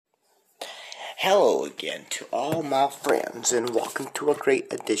Hello again to all my friends, and welcome to a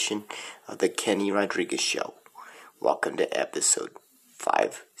great edition of the Kenny Rodriguez Show. Welcome to episode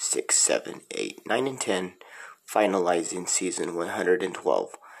 5, 6, 7, 8, 9, and 10, finalizing season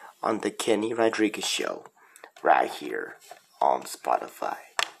 112 on the Kenny Rodriguez Show, right here on Spotify.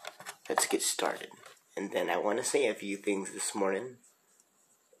 Let's get started. And then I want to say a few things this morning,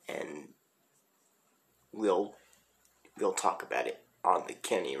 and we'll talk about it on the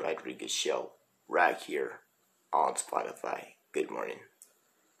Kenny Rodriguez Show, right here on Spotify. Good morning.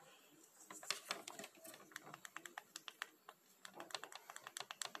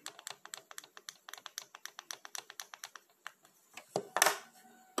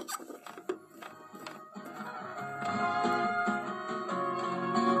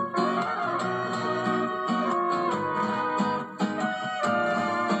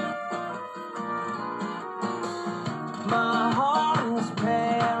 My heart was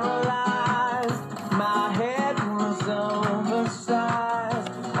paralyzed, my head was oversized.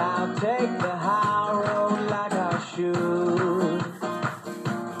 I'll take the high road like I should.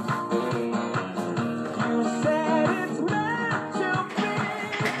 You said it's meant to be,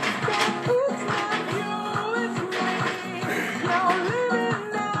 but it's not you, it's me. You're living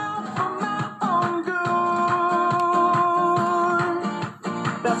now for my own good.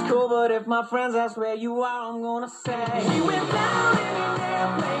 That's cool, but if my friends ask where you are, I'm gonna say he went down in an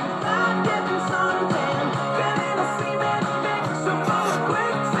airplane, not getting suntan, fell in a cement mix, so full of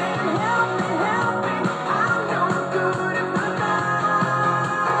quicksand. Help me, I'm no good at the night.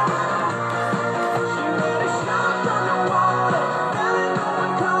 She made a shot on the water, fell in, no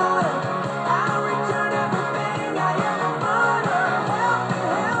one caught her. I returned everything I ever bought her.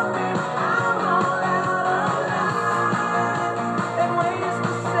 Help me, I'm all out of line, and ways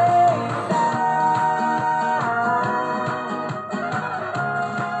to say that.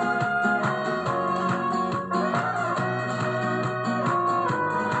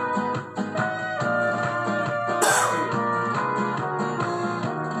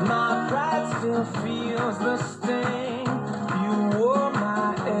 My pride still feels the sting. You were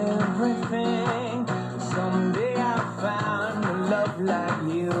my everything. Someday I'll find a love like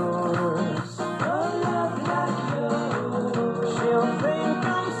yours. A love like yours. She'll think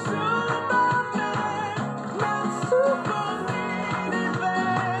I'm Superman, not Superman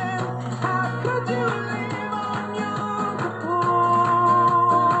even. How could you leave on Yom Kippur?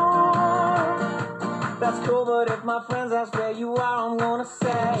 That's cool, but if my friends ask where you are, I'm gonna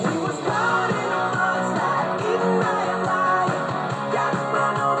say he was caught in a mudslide, eaten by a lion. Got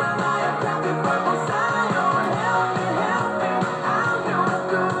run over by a crappy purple scion. Help me, I'm no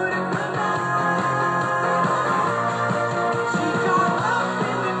good at the night. She got up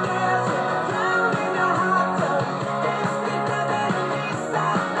in the desert, drowned in a hot tub, danced in the bed in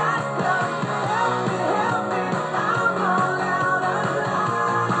Eastside nightclub. Help me, I'm all out of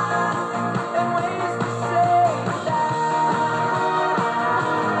line, and ways to say that.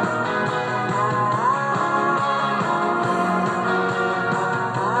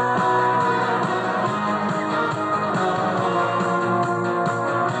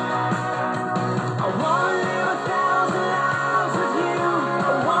 I wanna live 1,000 lives with you.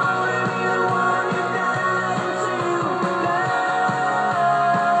 I wanna be the one you die into. Love,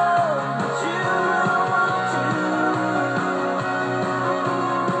 but you don't want to.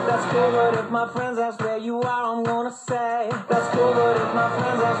 That's cool, but if my friends ask where you are, I'm gonna say. That's cool, but if my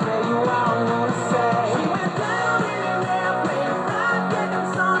friends ask where you are, I'm gonna say. He went down in an airplane, not getting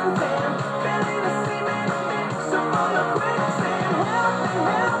suntan, fell in a cement mix, so full of quicksand. Help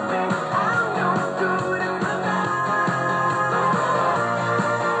me, I'm no good at the night.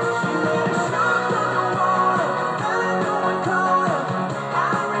 She made a shot on the water, fell in, no one caught her. I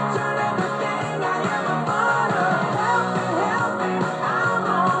returned everything I ever bought her. Help me, I'm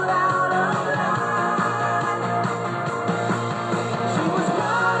all out of line. She was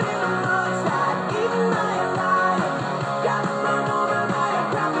caught in a mudslide, eaten by a lion. Got run over by a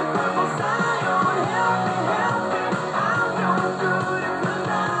crappy purple scion. Help me, I'm no good at the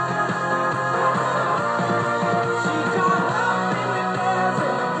night. She got up in the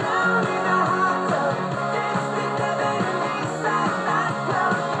desert, drowned in a hot tub, danced in the bed in Eastside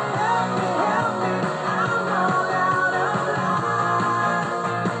nightclub. Help me, I'm all out of line,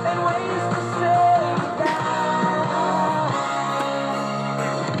 and ways to say that.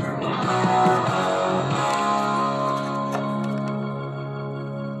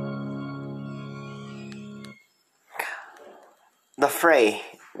 The Fray,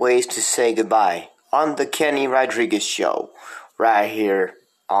 Ways to Say Goodbye, on the Kenny Rodriguez Show, right here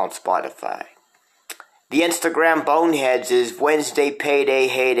on Spotify. The Instagram Boneheads is Wednesday Payday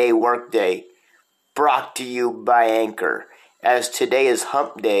Heyday Workday. brought to you by Anchor. As today is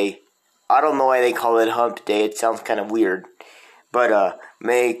Hump Day, I don't know why they call it Hump Day. It sounds kind of weird. But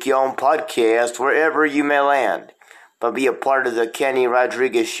make your own podcast wherever you may land. But be a part of the Kenny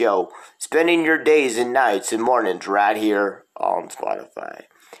Rodriguez Show, spending your days and nights and mornings right here on Spotify.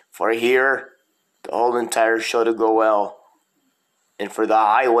 For here, the whole entire show to go well, and for the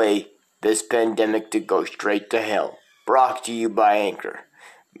highway, this pandemic to go straight to hell. Brought to you by Anchor.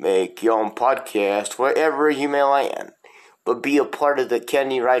 Make your own podcast wherever you may land. But be a part of the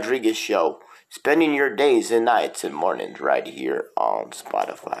Kenny Rodriguez Show, spending your days and nights and mornings right here on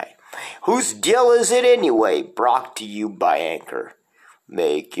Spotify. Whose deal is it anyway? Brought to you by Anchor.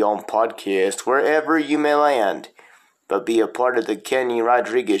 Make your own podcast wherever you may land. But be a part of the Kenny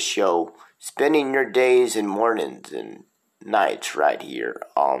Rodriguez Show, spending your days and mornings and nights right here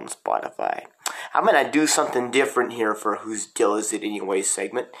on Spotify. I'm going to do something different here for Whose Deal Is It Anyway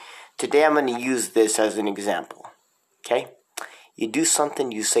segment. Today I'm going to use this as an example. Okay? You do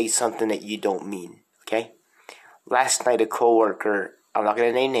something, you say something that you don't mean. Okay? Last night a coworker, I'm not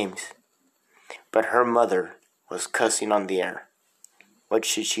going to name names, but her mother was cussing on the air. What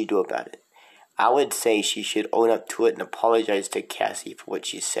should she do about it? I would say she should own up to it and apologize to Cassie for what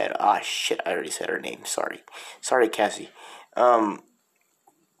she said. Ah, shit, I already said her name. Sorry. Sorry, Cassie.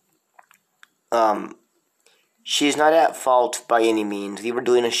 She's not at fault by any means. We were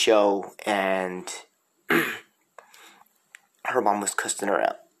doing a show and her mom was cussing her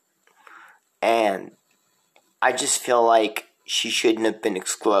out. And I just feel like she shouldn't have been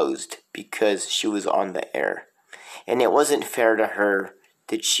exclosed because she was on the air. And it wasn't fair to her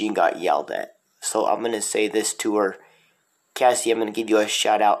that she got yelled at. So I'm going to say this to her. Cassie, I'm going to give you a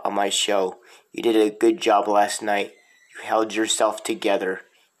shout out on my show. You did a good job last night. You held yourself together.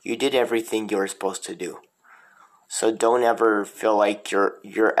 You did everything you were supposed to do. So don't ever feel like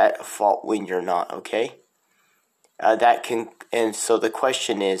you're at fault when you're not, okay? And so the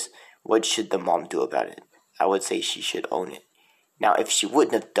question is, what should the mom do about it? I would say she should own it. Now, if she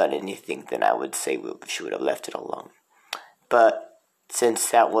wouldn't have done anything, then I would say she would have left it alone. But since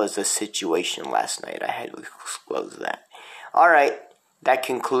that was a situation last night, I had to disclose that. Alright, that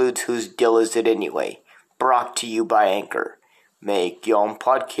concludes Whose Deal Is It Anyway? Brought to you by Anchor. Make your own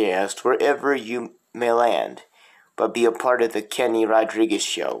podcast wherever you may land. But be a part of the Kenny Rodriguez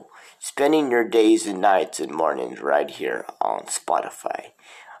Show, spending your days and nights and mornings right here on Spotify.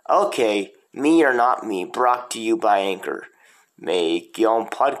 Okay, me or not me, brought to you by Anchor. Make your own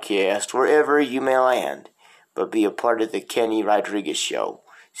podcast wherever you may land. But be a part of the Kenny Rodriguez Show,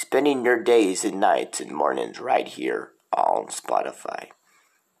 spending your days and nights and mornings right here on Spotify.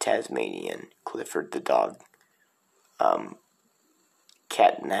 Tasmanian, Clifford the Dog.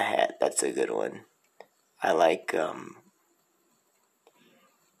 Cat in the Hat, that's a good one. I like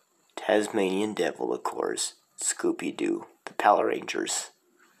Tasmanian Devil, of course. Scooby-Doo, the Power Rangers,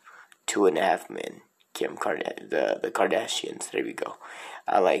 2.5 Men, Kim Kardashian, the Kardashians, there we go.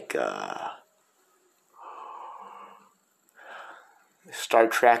 I like Star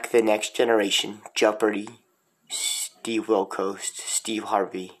Trek The Next Generation, Jeopardy, Steve Wilkos, Steve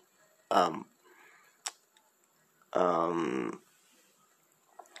Harvey,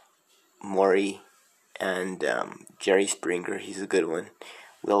 Maury, and Jerry Springer, he's a good one.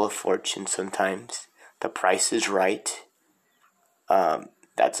 Wheel of Fortune sometimes. The Price is Right,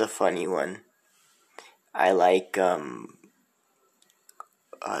 that's a funny one. I like Lord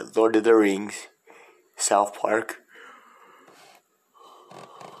of the Rings, South Park,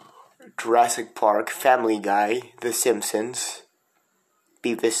 Jurassic Park, Family Guy, The Simpsons,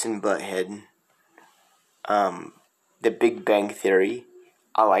 Beavis and Butthead, The Big Bang Theory.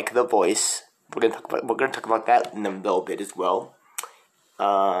 I like The Voice. We're gonna talk about that in a little bit as well.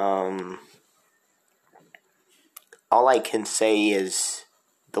 All I can say is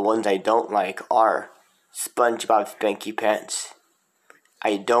the ones I don't like are SpongeBob Spanky Pants.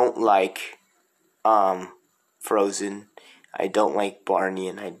 I don't like Frozen. I don't like Barney,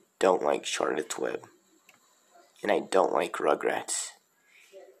 and I don't like Charlotte's Web. And I don't like Rugrats.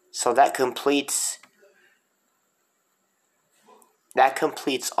 So that completes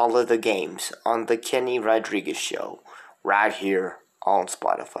all of the games on the Kenny Rodriguez Show, right here on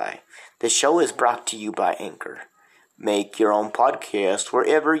Spotify. The show is brought to you by Anchor. Make your own podcast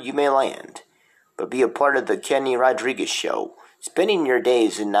wherever you may land. But be a part of the Kenny Rodriguez Show, spending your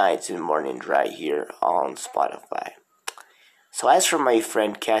days and nights and mornings right here on Spotify. So as for my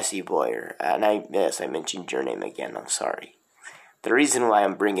friend Cassie Boyer, and I mentioned your name again, I'm sorry. The reason why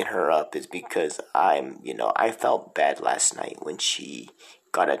I'm bringing her up is because I felt bad last night when she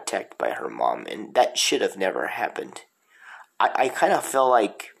got attacked by her mom, and that should have never happened. I kind of feel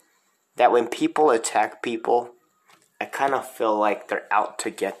like that when people attack people, I kind of feel like they're out to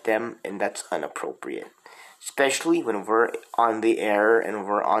get them, and that's inappropriate. Especially when we're on the air and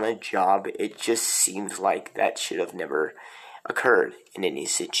we're on a job, it just seems like that should have never occurred in any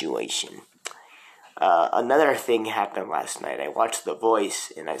situation. Another thing happened last night. I watched The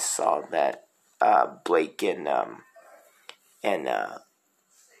Voice, and I saw that Blake and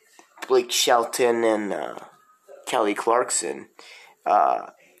Blake Shelton and Kelly Clarkson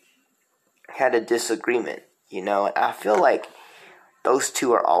had a disagreement. You know, and I feel like those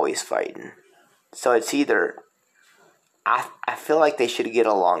two are always fighting. So it's either I feel like they should get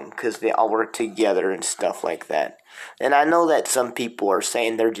along because they all work together and stuff like that. And I know that some people are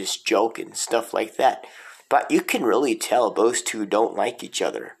saying they're just joking, stuff like that. But you can really tell those two don't like each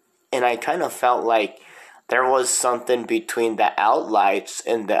other. And I kind of felt like there was something between the outlines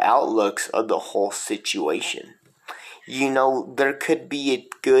and the outlooks of the whole situation. You know, there could be a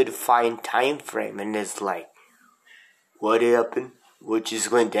good, fine time frame, and it's like, what happened? What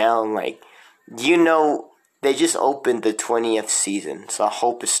just went down? Like, you know, they just opened the 20th season, so I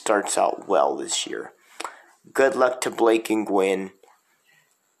hope it starts out well this year. Good luck to Blake and Gwen.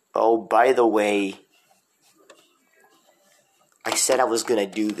 Oh, by the way, I said I was going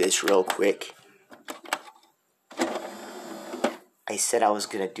to do this real quick. And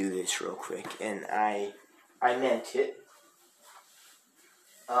I meant it.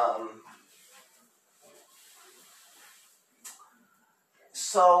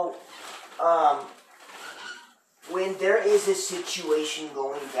 When there is a situation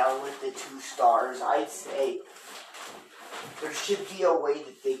going down with the two stars, I'd say there should be a way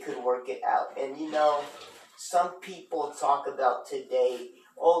that they could work it out. And you know, some people talk about today,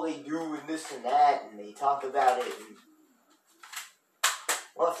 oh, they do and this and that, and they talk about it. And,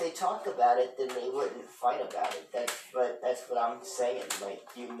 well, if they talk about it, then they wouldn't fight about it. That's what I'm saying. Like,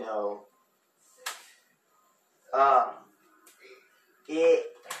 you know,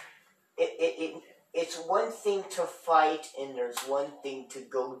 it's one thing to fight, and there's one thing to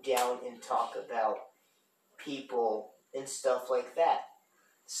go down and talk about people and stuff like that.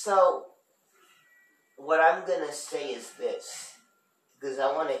 So, what I'm gonna say is this, because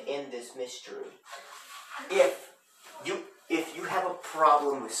I want to end this mystery. If you have a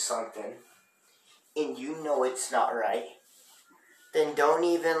problem with something, and you know it's not right, then don't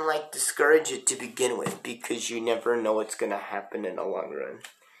even, discourage it to begin with, because you never know what's gonna happen in the long run.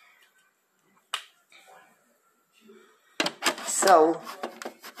 So,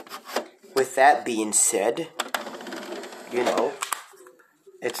 with that being said, you know,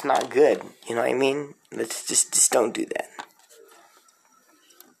 it's not good. You know what I mean? Let's just don't do that.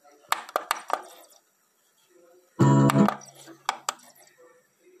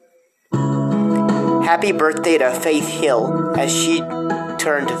 Happy birthday to Faith Hill, as she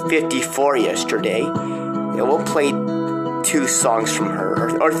turned 54 yesterday. And we'll play 2 songs from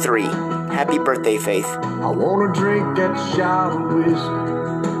her, or 3. Happy birthday, Faith. I wanna drink that shot of whiskey.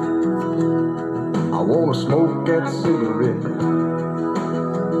 I wanna smoke that cigarette.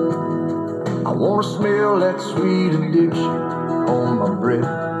 I wanna smell that sweet addiction on my breath.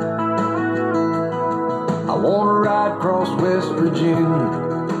 I wanna ride across West Virginia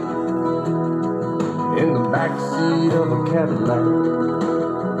in the backseat of a Cadillac.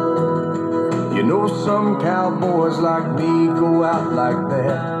 You know some cowboys like me go out like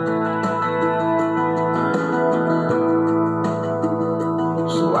that.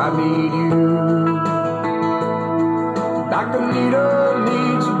 So I need you, like Anita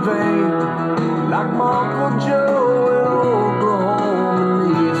needs a vein, like my Uncle Joe in Oklahoma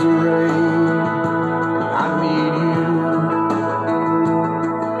needs a rain. I need you,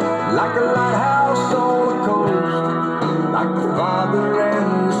 like a lighthouse on the coast, like the Father and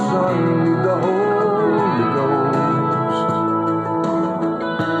the Son need the Holy Ghost.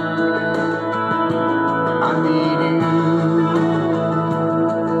 I need you.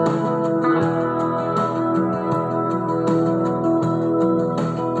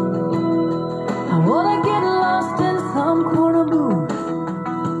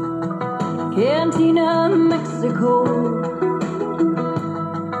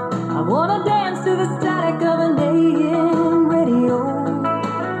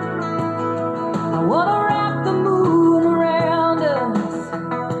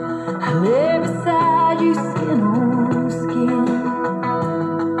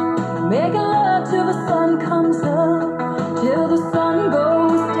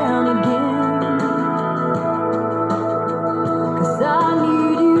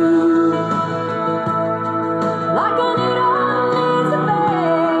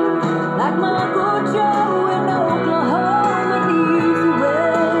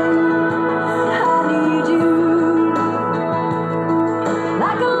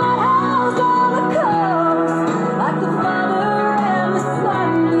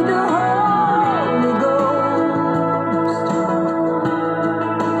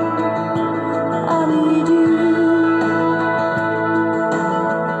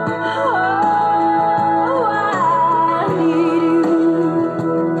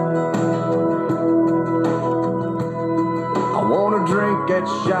 that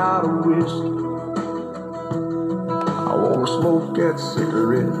shot of whiskey. I wanna smoke that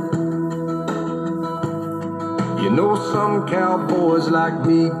cigarette. You know some cowboys like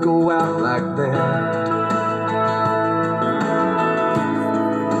me go out like that.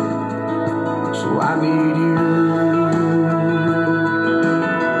 So I need you.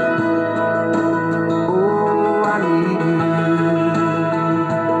 Oh, I need you.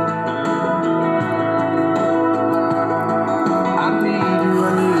 I need you,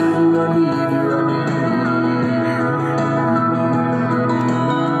 I need you, I need you, I need you.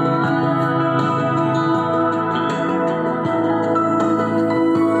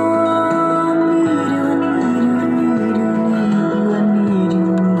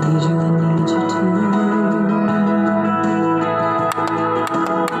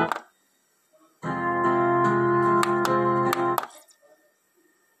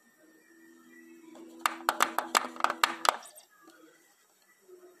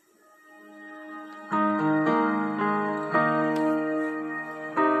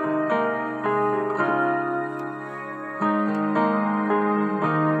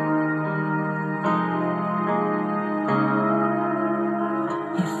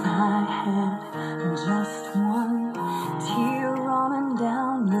 If I had just one tear running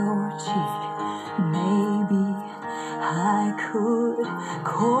down your cheek, maybe I could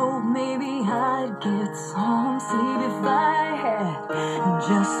cope, maybe I'd get some sleep. If I had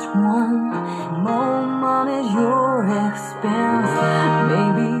just one moment at your expense,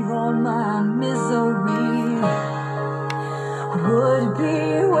 maybe all my misery would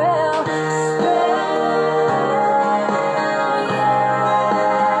be well spent.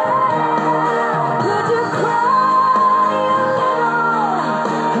 Could you cry a little,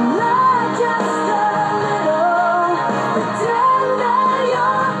 not just a little, pretend that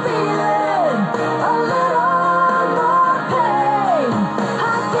you're feeling a little more pain?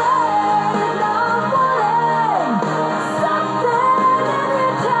 I get up wanting something in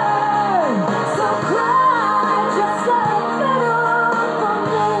return, so cry just a little for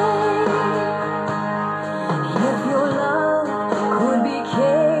me. If your love could be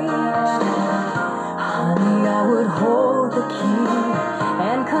caged, honey, I would hold the key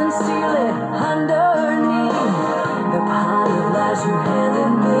and conceal it underneath the pile of lies you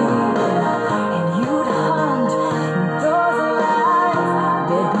handed me. And you'd hunt in those lies,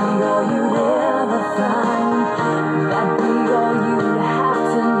 that'd be all you'd ever find. That'd be all you'd have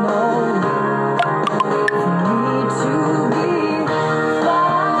to know for me to be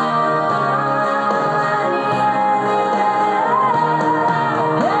fine.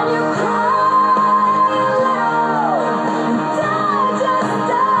 And you cry a little, and die just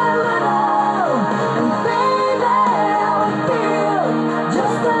a little, and baby, I would feel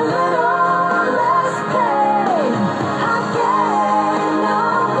just a little less pain. I get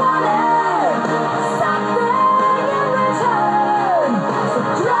up wanting something in return, so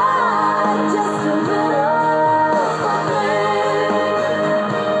cry just a little for me.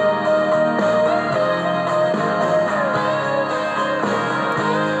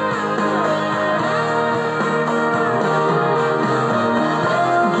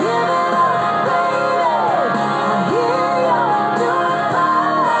 Give it up, baby. I hear you're doing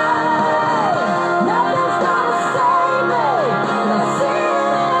fine. Nothing's gonna save me. I see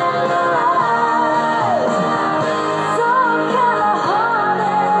it in your eyes. Some kind of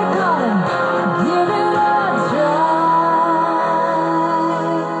heartache coming. Give it a try.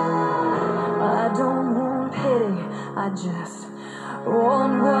 I don't want pity. I just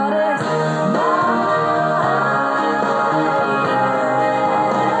want what is mine.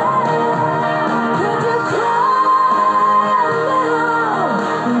 Could you cry a little,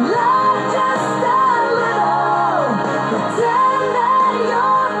 like just a little, pretend that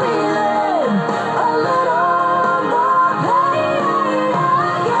you're feeling a little more pain? I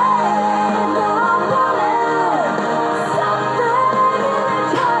get up wanting something in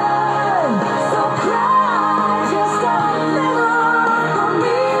return, so cry just a little for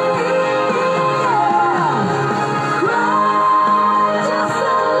me.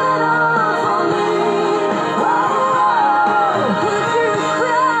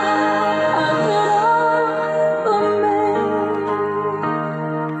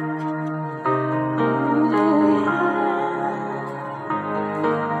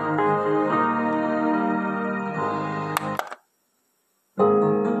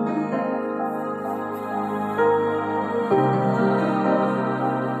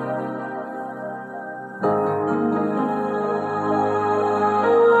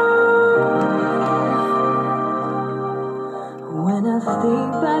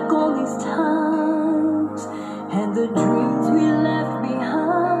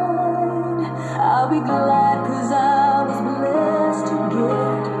 be glad, 'cause I was blessed to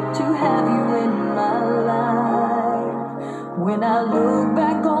get to have you in my life. When I look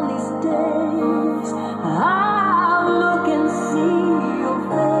back on these days, I look and see your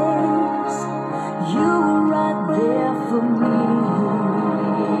face. You were right there for me.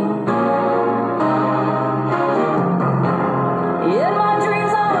 In my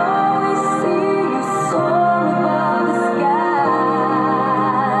dreams, I always see you soar above the sky.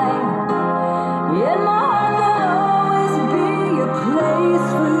 In my heart, there'll always be a place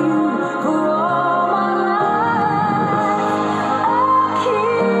for you for all my life. I'll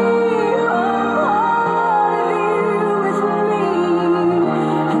keep a part of you with me,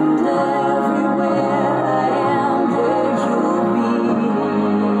 and everywhere I am, there you'll be.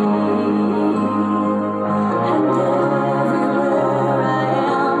 And everywhere I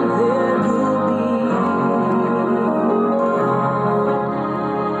am, there you'll be.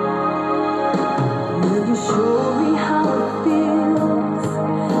 Will you show me how it feels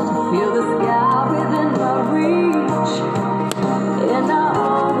to feel the sky within my reach? And I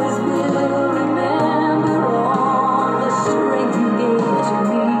always will remember all the strength you gave to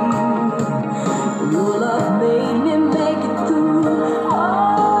me. Your love made me make it through.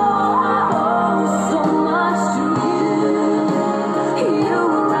 Oh, I owe so much to you. You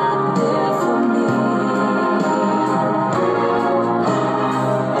were right there for me.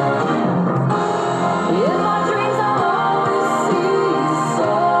 In my dreams, I always see you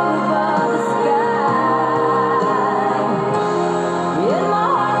soar above the sky. In my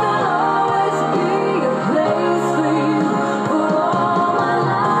heart, there'll always be a place for you for all my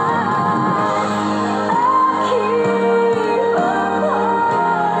life. I'll keep a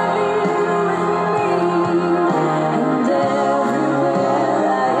part of you with me, and everywhere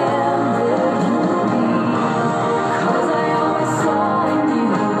I am, there you'll be. 'Cause I always saw in you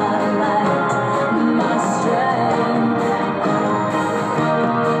my light, my strength.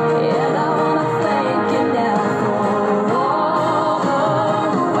 And I wanna thank you now for all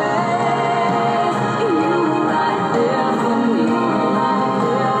the ways you were right there for me.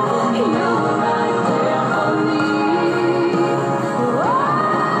 You were right there for me.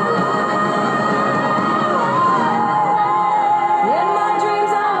 In my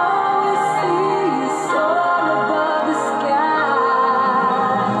dreams, I always see you soar above the sky.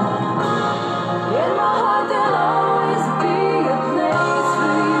 In my heart, there'll always be a place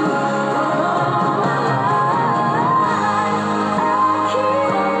for you for all my life. I'll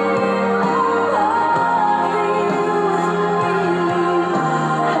keep a part of you with me,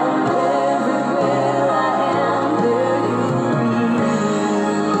 and everywhere I am, there you'll be.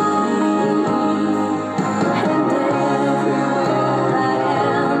 And everywhere I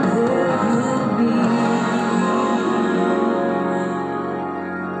am, there you'll be.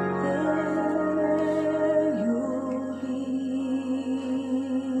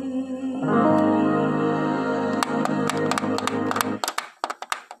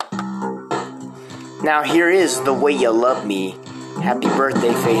 Now here is The Way You Love Me. Happy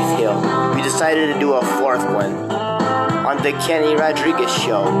birthday, Faith Hill. We decided to do a fourth one on the Kenny Rodriguez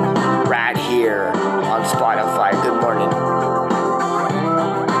Show right here on Spotify. Good morning.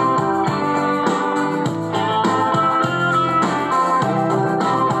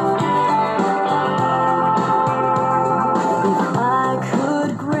 If I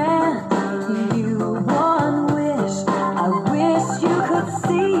could grant you one wish, I wish you could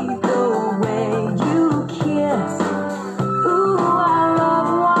see the way you kiss. Ooh, I love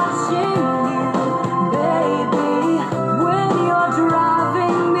watching you, baby, when you're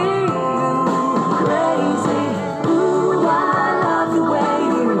driving me crazy. Ooh,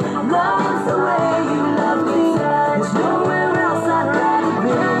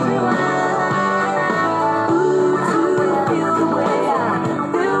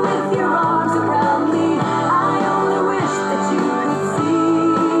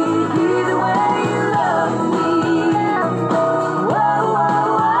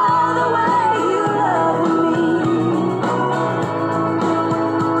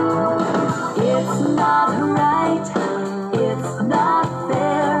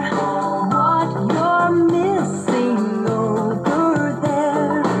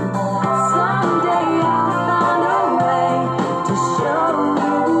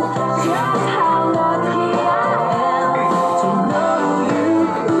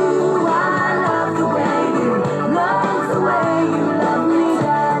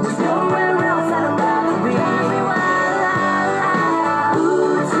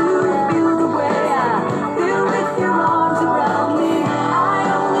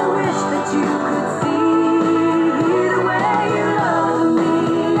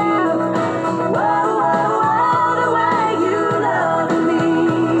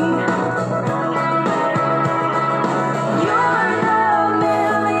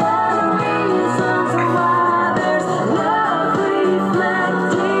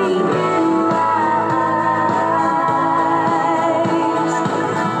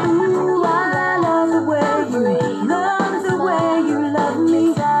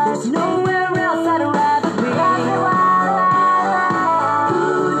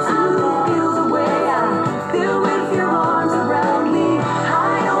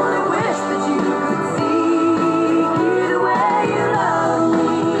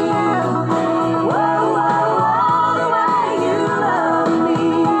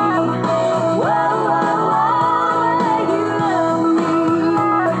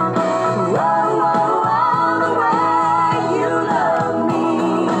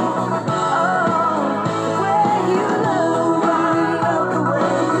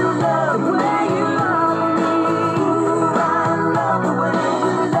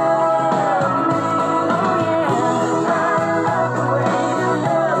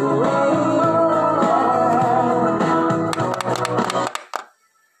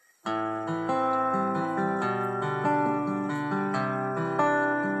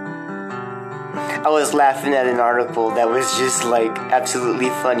 was laughing at an article that was just like absolutely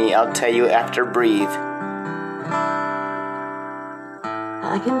funny. I'll tell you after Breathe.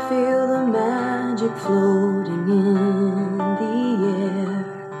 I can feel the magic floating in the air.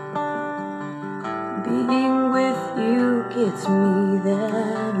 Being with you gets me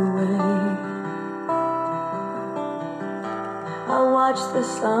that way. I watch the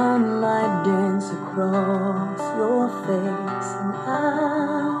sunlight dance across your face, and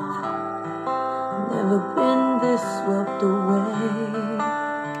I've never been this swept away.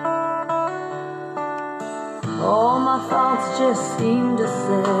 All my thoughts just seem to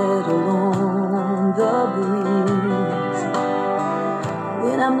settle on the breeze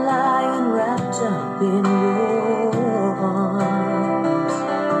when I'm lying wrapped up in your arms.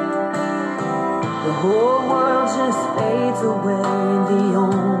 The whole world just fades away, and the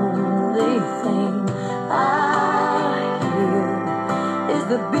only thing I hear is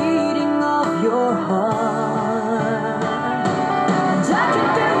the beating of your heart. And I can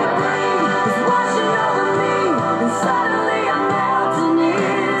feel you breathe, it's washing over me, and suddenly I'm melting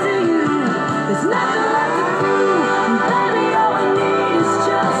into you. There's nothing left to prove, and baby, all we need is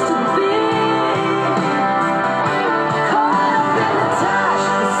just to be caught up in the touch,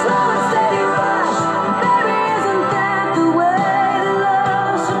 the slow and steady rush. Baby, isn't that the way that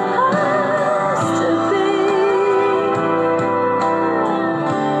love's supposed to be?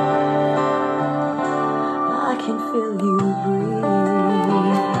 I can feel you breathe.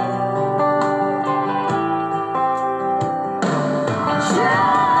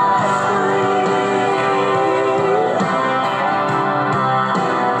 Just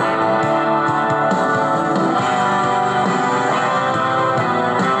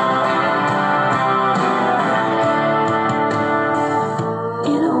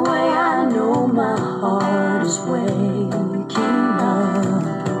in a way, I know my heart is waking up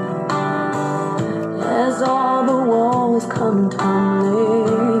as all the walls come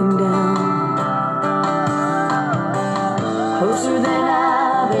tumbling down, closer than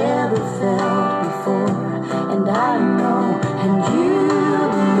I've ever felt before. And I know, and you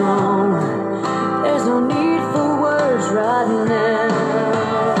know, there's no need for words right now.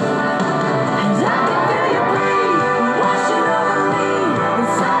 And I can feel you breathe, washing over me, and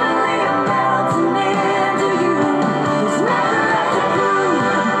suddenly I'm melting into you. There's nothing left to prove,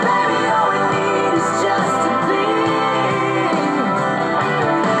 baby, all we need is just to be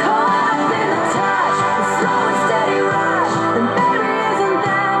caught up in the touch, the slow and steady rush. And baby, isn't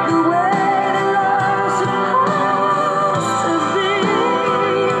that the way that love's supposed to be?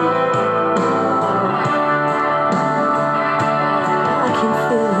 I can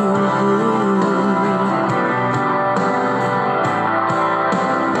feel you breathe.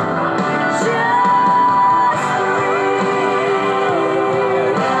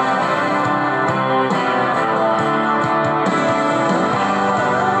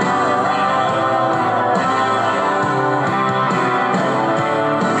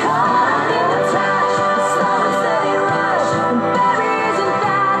 Just caught up in the touch, the slow and steady rush. And baby, isn't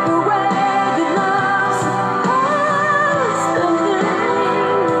that the way that love's supposed to be?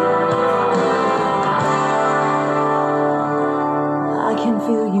 I can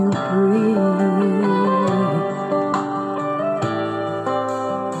feel you breathe.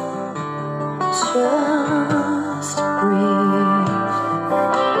 Just breathe.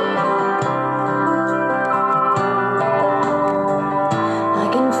 I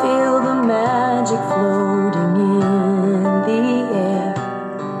can feel the magic floating in the air.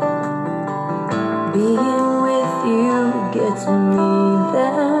 Being with you gets me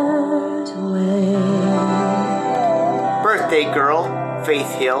that way. Birthday girl,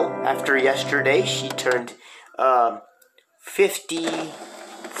 Faith Hill. After yesterday, she turned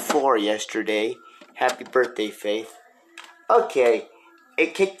 54 yesterday. Happy birthday, Faith. Okay,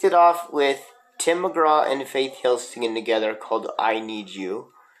 it kicked it off with Tim McGraw and Faith Hill singing together called I Need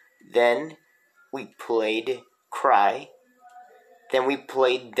You. Then we played Cry. Then we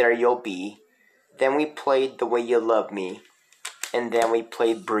played There You'll Be. Then we played The Way You Love Me. And then we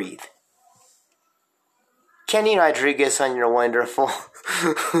played Breathe. Kenny Rodriguez on your wonderful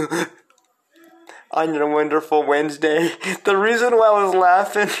on your wonderful Wednesday. The reason why I was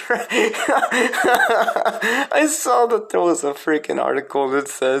laughing, I saw that there was a freaking article that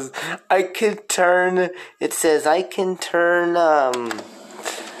says I can turn this it says I can turn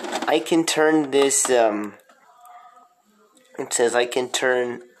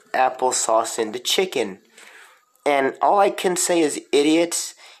applesauce into chicken. And all I can say is,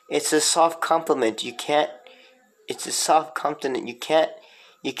 idiots, it's a soft compliment. It's a soft compliment. You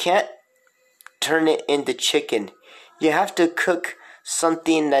can't turn it into chicken. You have to cook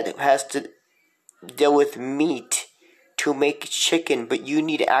something that has to deal with meat to make chicken, but you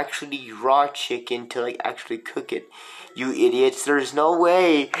need actually raw chicken to like actually cook it. You idiots, there's no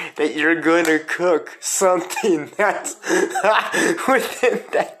way that you're gonna cook something that's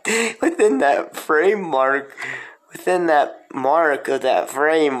within that framework, within that mark of that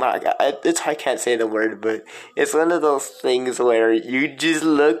frame. I can't say the word, but it's one of those things where you just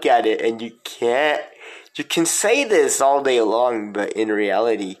look at it and you can say this all day long, but in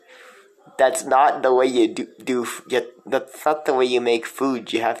reality, that's not the way you that's not the way you make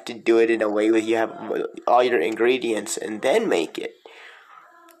food. You have to do it in a way where you have all your ingredients and then make it.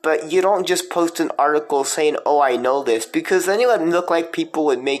 But you don't just post an article saying, "Oh, I know this," because then it would look like people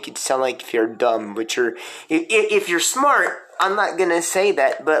would make it sound like if you're dumb. But if you're smart, I'm not gonna say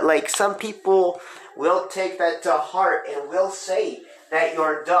that. But like some people will take that to heart and will say that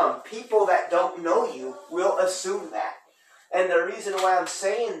you're dumb. People that don't know you will assume that. And the reason why I'm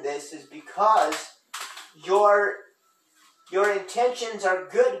saying this is because your intentions are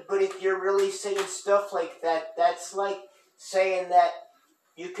good, but if you're really saying stuff like that, that's like saying that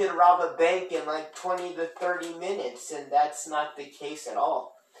you can rob a bank in like 20 to 30 minutes, and that's not the case at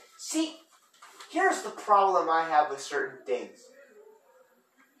all. See, here's the problem I have with certain things.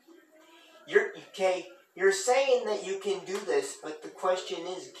 You're saying that you can do this, but the question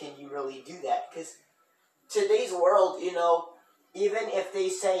is, can you really do that? Because today's world, even if they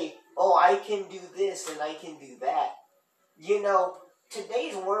say, "Oh, I can do this and I can do that,"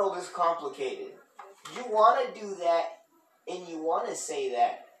 today's world is complicated. You want to do that and you want to say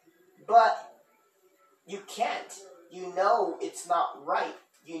that, but you can't. You know it's not right.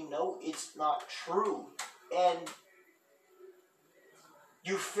 You know it's not true. And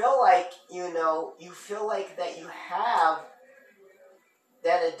you feel like, that you have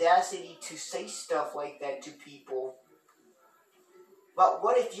that audacity to say stuff like that to people. But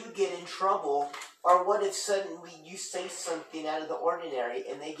what if you get in trouble, or what if suddenly you say something out of the ordinary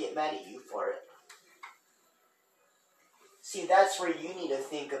and they get mad at you for it? See, that's where you need to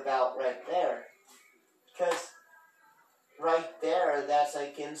think about right there. Because right there, that's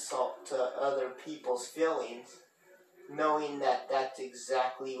like insult to other people's feelings, knowing that that's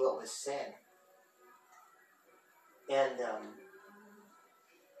exactly what was said. And,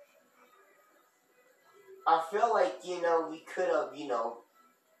 I feel like, we could have,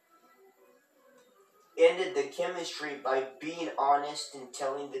 ended the chemistry by being honest and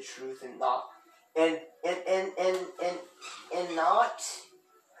telling the truth and not, and not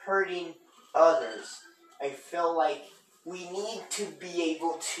hurting others. I feel like we need to be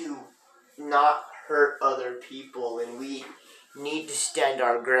able to not hurt other people, and we need to stand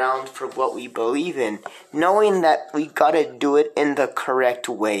our ground for what we believe in, knowing that we gotta do it in the correct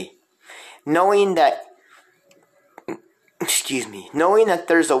way. Knowing that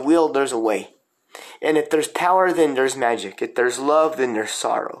there's a will, there's a way. And if there's power, then there's magic. If there's love, then there's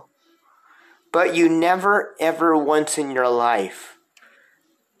sorrow. But you never, ever once in your life,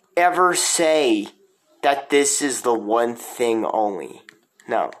 ever say that this is the one thing only.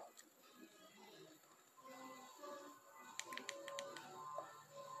 No.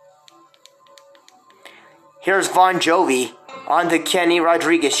 Here's Bon Jovi on the Kenny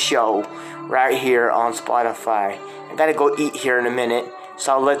Rodriguez Show right here on Spotify. I gotta go eat here in a minute,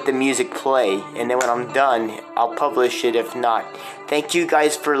 so I'll let the music play, and then when I'm done, I'll publish it if not. Thank you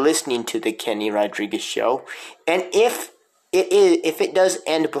guys for listening to the Kenny Rodriguez Show. And if it does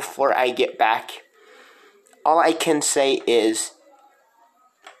end before I get back, all I can say is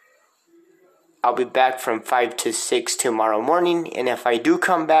I'll be back from 5 to 6 tomorrow morning, and if I do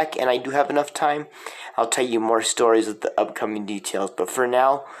come back and I do have enough time, I'll tell you more stories of the upcoming details. But for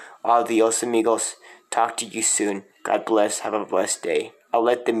now, adios amigos. Talk to you soon. God bless. Have a blessed day. I'll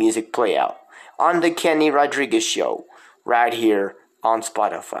let the music play out on the Kenny Rodriguez Show right here on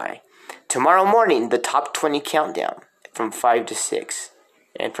Spotify. Tomorrow morning, the top 20 countdown from 5 to 6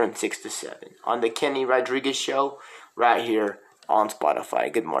 and from 6 to 7 on the Kenny Rodriguez Show right here on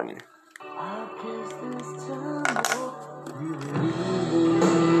Spotify. Good morning. I guess this time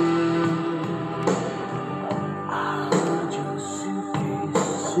I heard your suitcase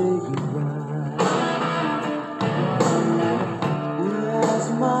say goodbye. As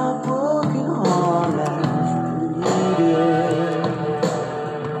my broken heart lies bleeding,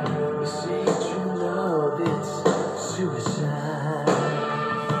 you say true love, it's suicide.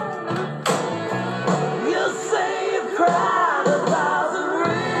 You say you cried 1,000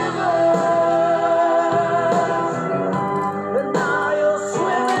 rivers.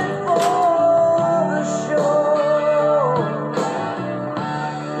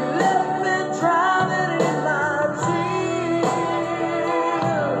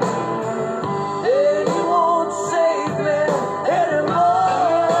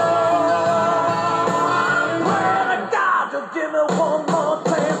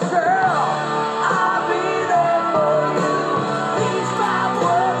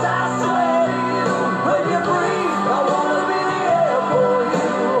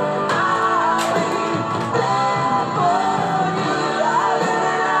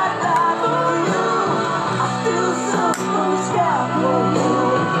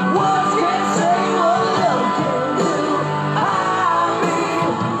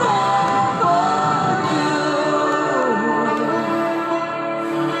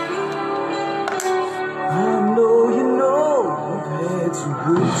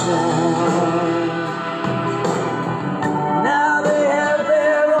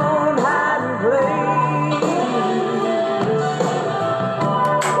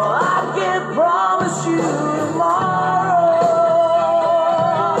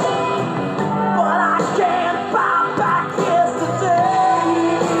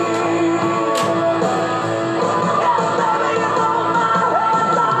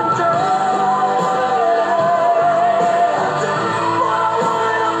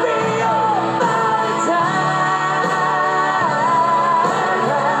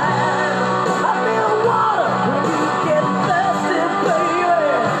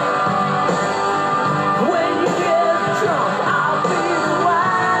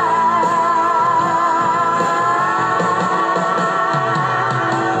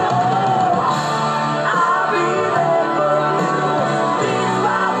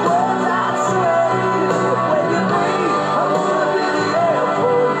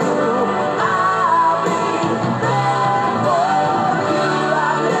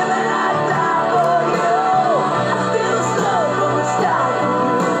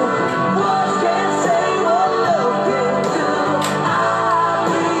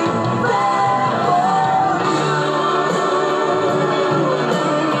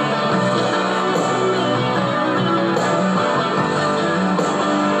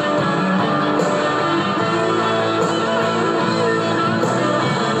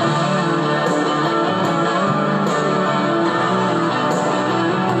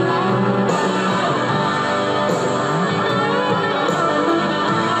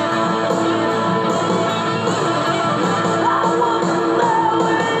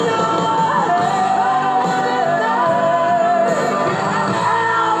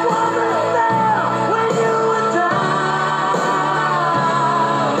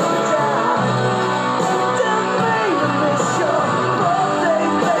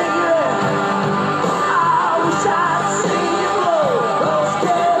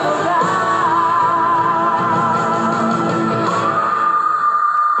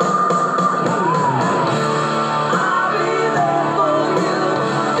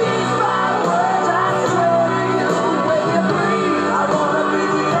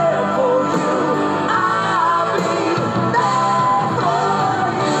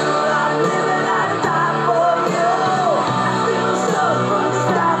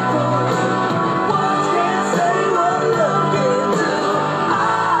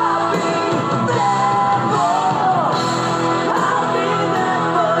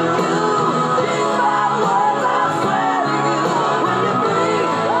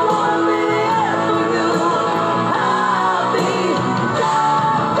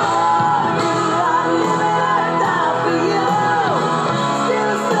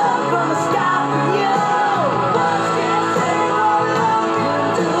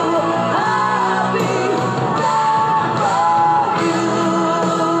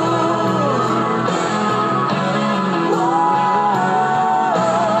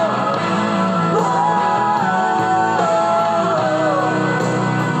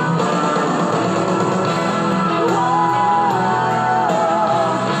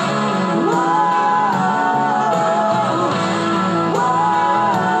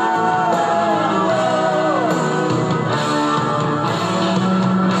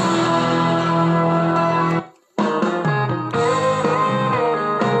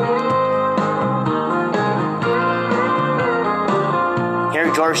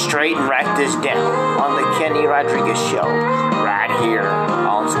 your jaw straight and write this down on the Kenny Rodriguez Show, right here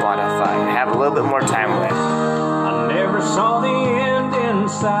on Spotify. Have a little bit more time with. I never saw the end in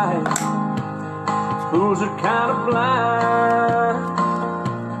sight. Fools are kind of blind.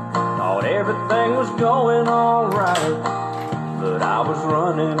 Thought everything was going all right, but I was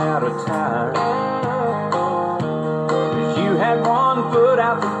running out of time. 'Cause you had one foot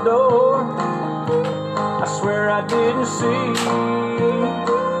out the door, I swear I didn't see.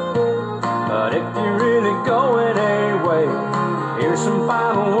 But if you're really going away, here's some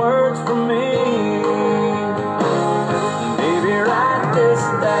final words from me. Baby, write this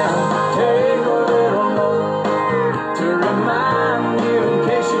down. Take a little note to remind you in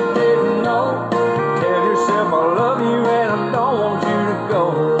case you didn't know. Tell yourself I love you and I don't want you to go.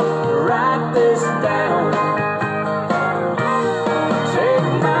 Write this down. Take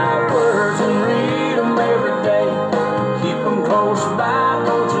my words and read them every day. Keep them close by,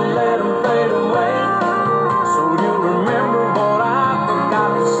 don't you let them fade away. So you'll remember what I forgot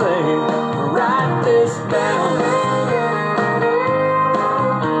to say. Write this down.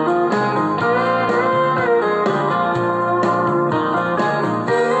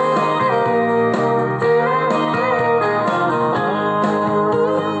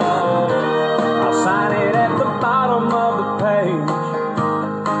 I'll sign it at the bottom of the page.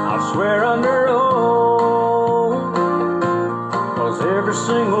 I'll swear under oath, 'cause every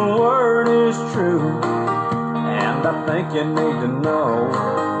single word is true, and I think you need to know.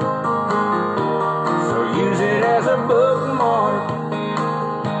 So use it as a bookmark,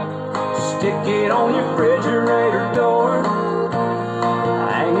 stick it on your refrigerator door,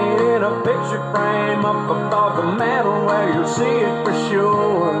 hang it in a picture frame up above the mantel where you'll see it for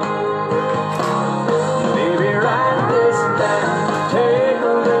sure. Baby, write this down. Take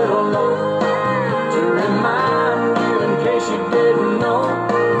a little note to remind you in case you didn't know.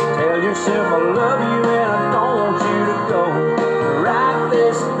 Tell yourself I love you and I don't want you to go. Write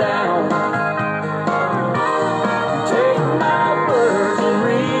this down. Take my words and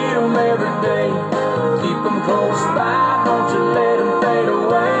read them every day. Keep them close by, don't you let them fade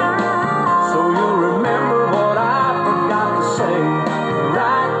away. So you'll remember what I forgot to say.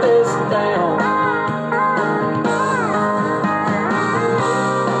 Write this down.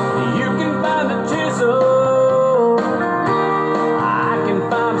 You can find a chisel, I can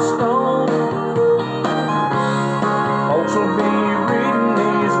find a stone. Folks will be reading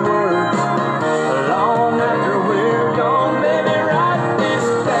these words long after we're gone. Baby, write this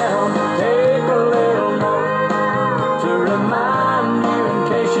down. Take a little note to remind you in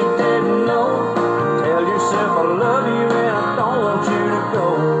case you didn't know. Tell yourself I love you and I don't want you to go.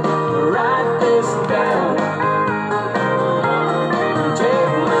 Write this down.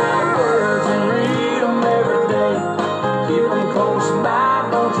 Take my words and read them every day. Keep them close by,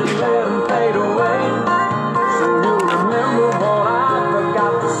 don't you let them fade away. So you'll remember what I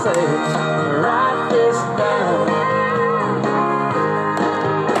forgot to say. Write this down.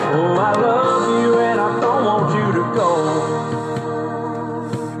 Oh, I love you and I don't want you to go.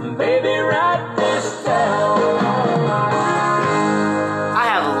 Baby, write this down. I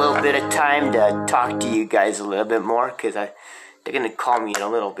have a little bit of time to talk to you guys a little bit more because they're going to call me in a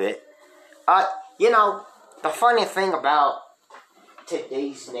little bit. You know, the funny thing about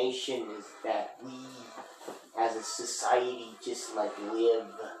today's nation is that we as a society just like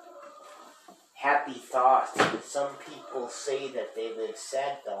live happy thoughts. Some people say that they live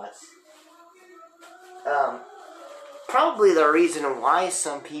sad thoughts. Probably the reason why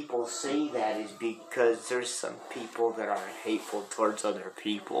some people say that is because there's some people that are hateful towards other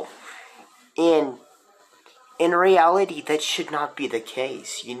people. And in reality, that should not be the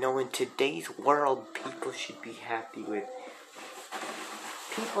case. You know, in today's world, people should be happy with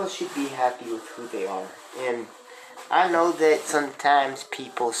who they are. And I know that sometimes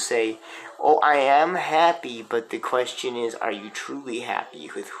people say, oh, I am happy, but the question is, are you truly happy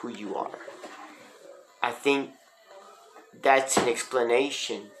with who you are? I think that's an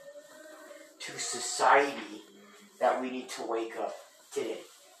explanation to society that we need to wake up today.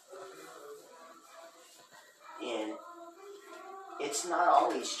 And it's not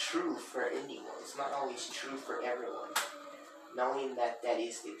always true for anyone. It's not always true for everyone, knowing that that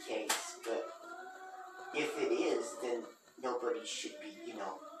is the case. But if it is, then nobody should be,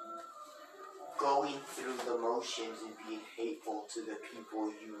 going through the motions and being hateful to the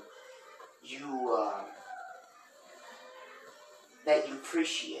people that you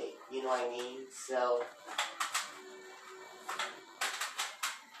appreciate. You know what I mean? So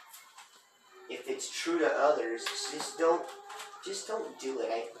if it's true to others, just don't do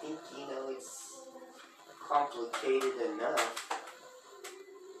it. I think, it's complicated enough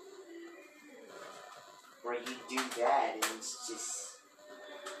you do that, and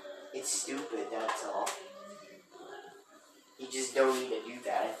it's stupid, that's all. You just don't need to do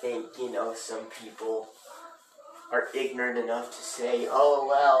that. I think, some people are ignorant enough to say, oh,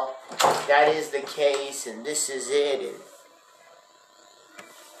 well, that is the case, and this is it,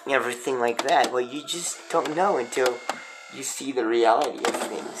 and everything like that. Well, you just don't know until you see the reality of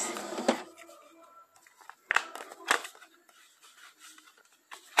things.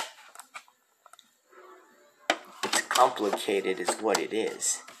 It's complicated is what it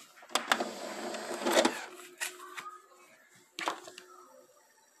is.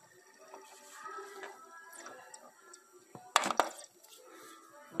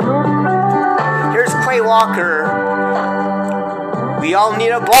 Here's Clay Walker. We all need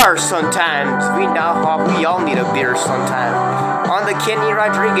a bar sometimes. We all need a beer sometime. On the Kenny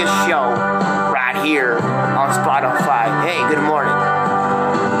Rodriguez Show, right here on Spotify. Hey, good morning.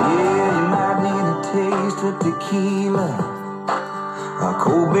 Yeah, you might need a taste of tequila, a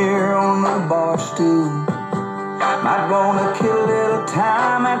cold beer on the bar stool. Might wanna kill a little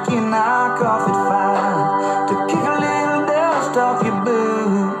time after you knock off at 5 to kick a little dust off your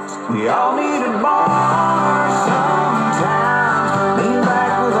boots. We all need a bar sometimes. Lean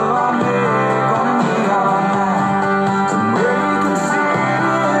back with a long neck on a knee all night. Somewhere you can sit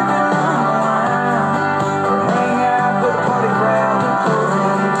and unwind, or hang out with a party crowd at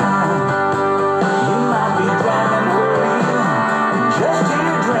closing time. You might be driving hurting, just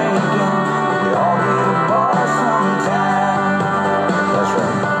here drinking. We all need a bar sometime. That's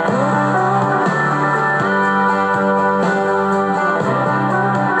right.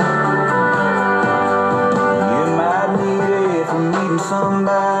 You might need it from meeting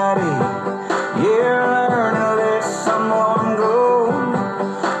somebody. Yeah, learn to let someone go.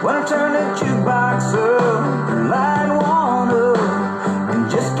 Wanna turn the jukebox up, light one up, and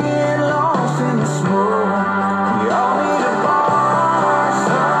just get lost in the smoke. We all need a bar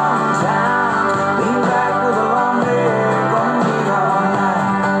sometimes. Lean back with a long neck on a knee all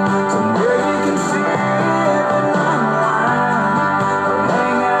night. Somewhere you can sit and unwind, or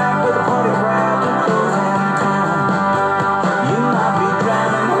hang out with a party crowd at closing time. You might be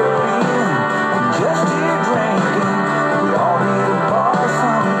driving hurting, and just here drinking. We all need a bar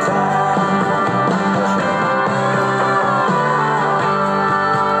sometime. That's right.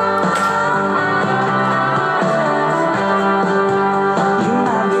 You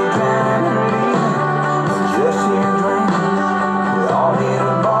might be driving hurting, and just here drinking. We all need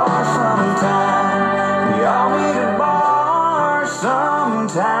a bar sometime. We all need a bar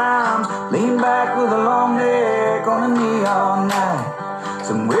sometimes. Lean back with a long neck on a knee all night.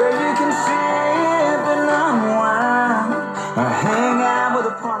 Somewhere you can sip and unwind, or hang out with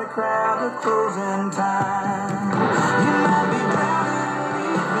a party crowd at closing time. You might be driving,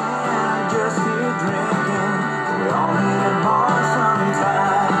 leaving, just here drinking. We all need a bar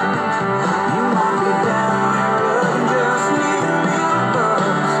sometimes. You might be down on the road and just need a little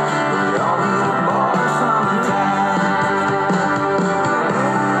buzz. We all need a bar sometime.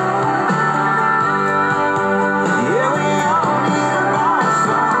 Yeah, we all need a bar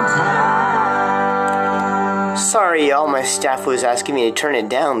sometime. Sorry, y'all. My staff was asking me to turn it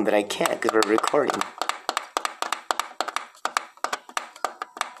down, but I can't because we're recording.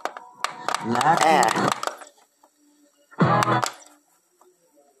 Like Ah.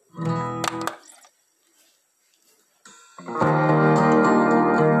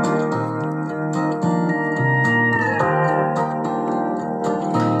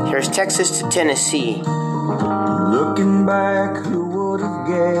 Here's Texas to Tennessee. Looking back, who would have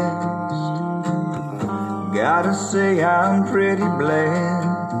guessed? Gotta say I'm pretty blessed.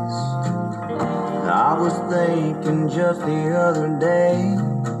 I was thinking just the other day,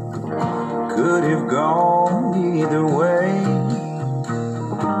 could have gone either way.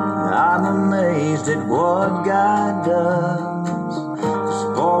 I'm amazed at what God does. 'Cause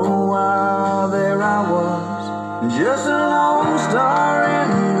for a while there I was, just a lone star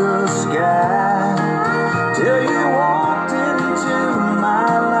in the sky, till you walked into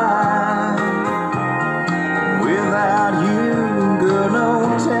my life. Without you, girl, no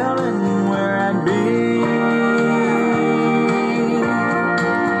telling where I'd be.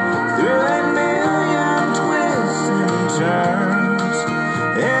 Through a million twists and turns,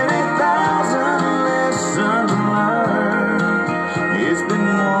 and 1,000 lessons learned. It's been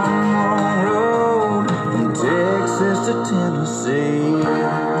one long road from Texas to Tennessee.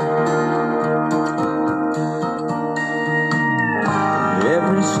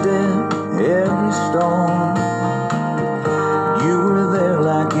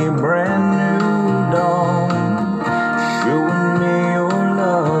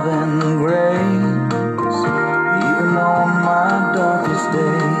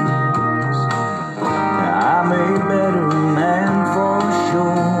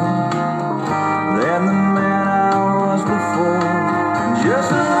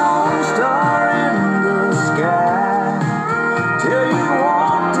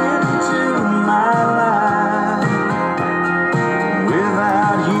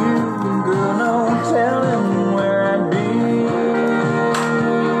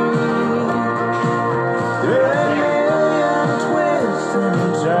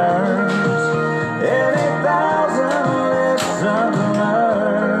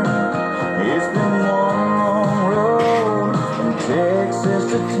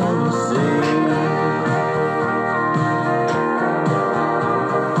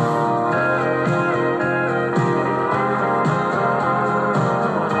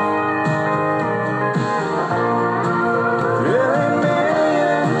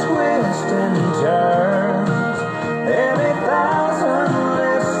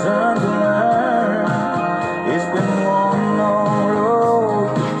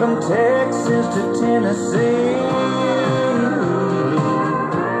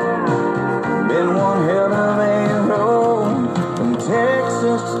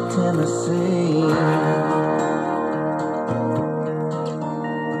 the same.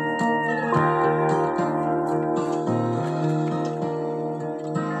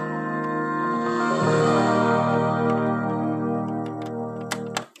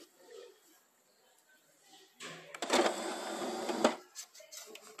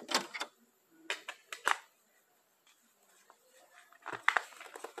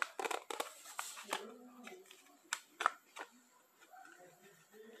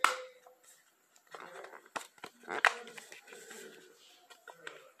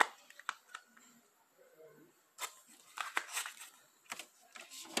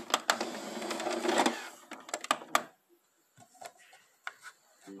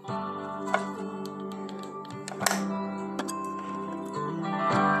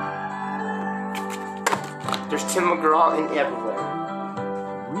 There's Tim McGraw in everywhere.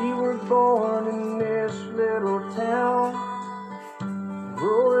 We were born in this little town.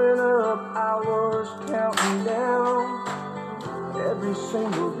 Growing up, I was counting down every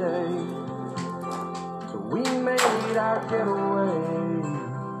single day till we made our getaway.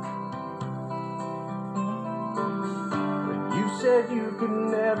 But you said you could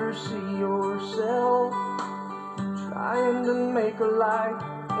never see yourself trying to make a life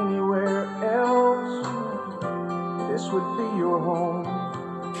anywhere else. This would be your home,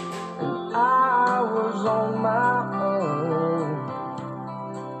 and I was on my own.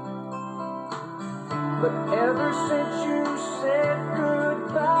 But ever since you said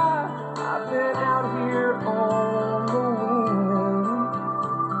goodbye, I've been out here on the wind.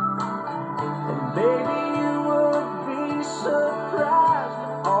 And baby, you would be surprised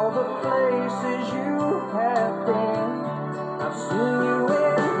at all the places you have been. I've seen you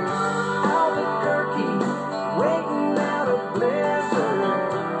in Albuquerque, waiting out a blizzard,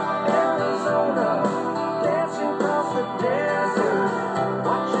 Arizona, dancing across the desert,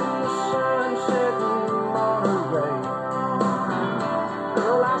 watching the sunset in Monterey.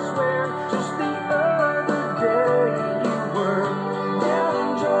 Girl, I swear, just the other day you were down in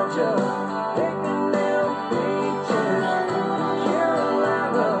Georgia, picking them peaches,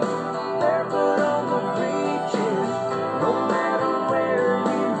 Carolina, barefoot on the beaches. No matter where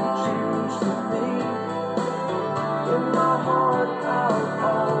you choose to be, in my heart I'll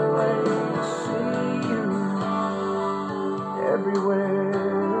always see you everywhere.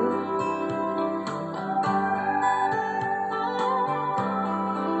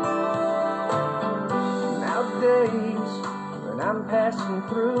 Nowadays, when I'm passing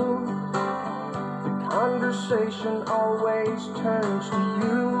through, the conversation always turns to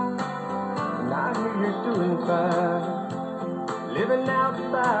you. And I hear you're doing fine, living out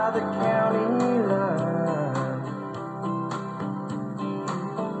by the county line.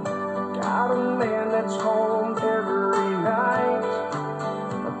 Got a man that's home every night,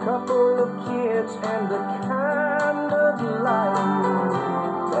 a couple of kids and the kind of life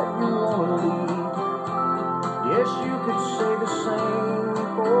that you wanna lead. Yes, you could say the same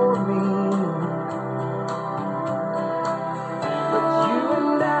for me. But you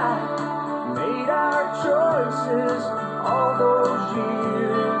and I made our choices all those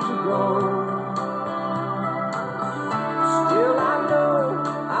years ago. Still I know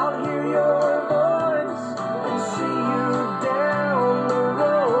I'll hear your voice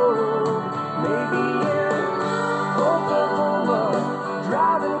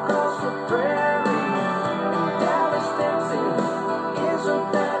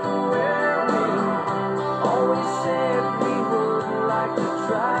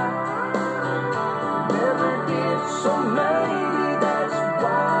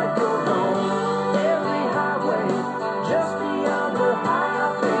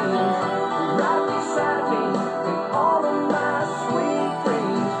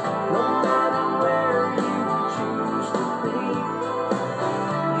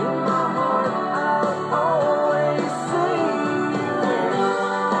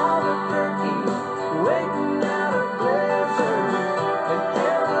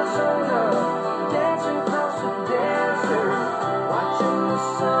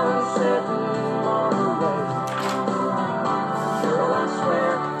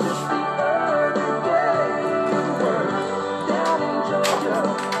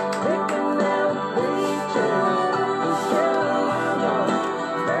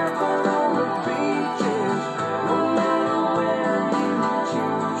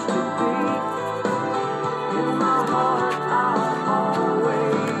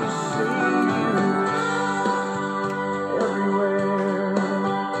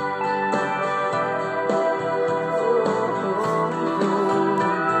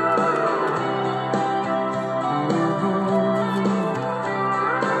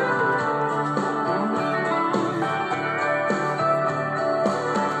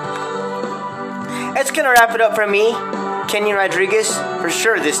gonna wrap it up from me, Kenny Rodriguez, for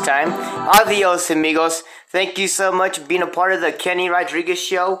sure this time. Adios, amigos. Thank you so much for being a part of the Kenny Rodriguez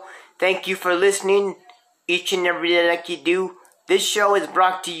Show. Thank you for listening each and every day like you do. This show is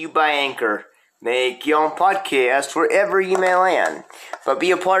brought to you by Anchor. Make your own podcast wherever you may land. But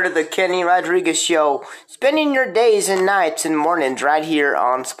be a part of the Kenny Rodriguez Show, spending your days and nights and mornings right here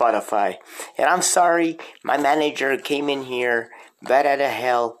on Spotify. And I'm sorry, my manager came in here, bat out of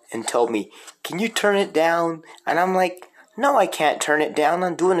hell, and told me, can you turn it down? And I'm like, no, I can't turn it down.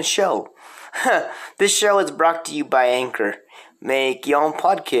 I'm doing a show. This show is brought to you by Anchor. Make your own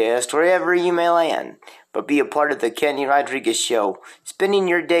podcast wherever you may land. But be a part of the Kenny Rodriguez Show, spending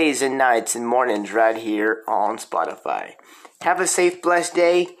your days and nights and mornings right here on Spotify. Have a safe, blessed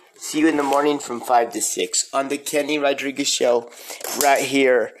day. See you in the morning from 5 to 6 on the Kenny Rodriguez Show right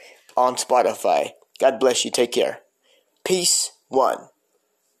here on Spotify. God bless you. Take care. Peace. One.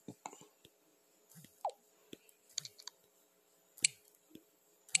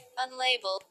 Unlabeled.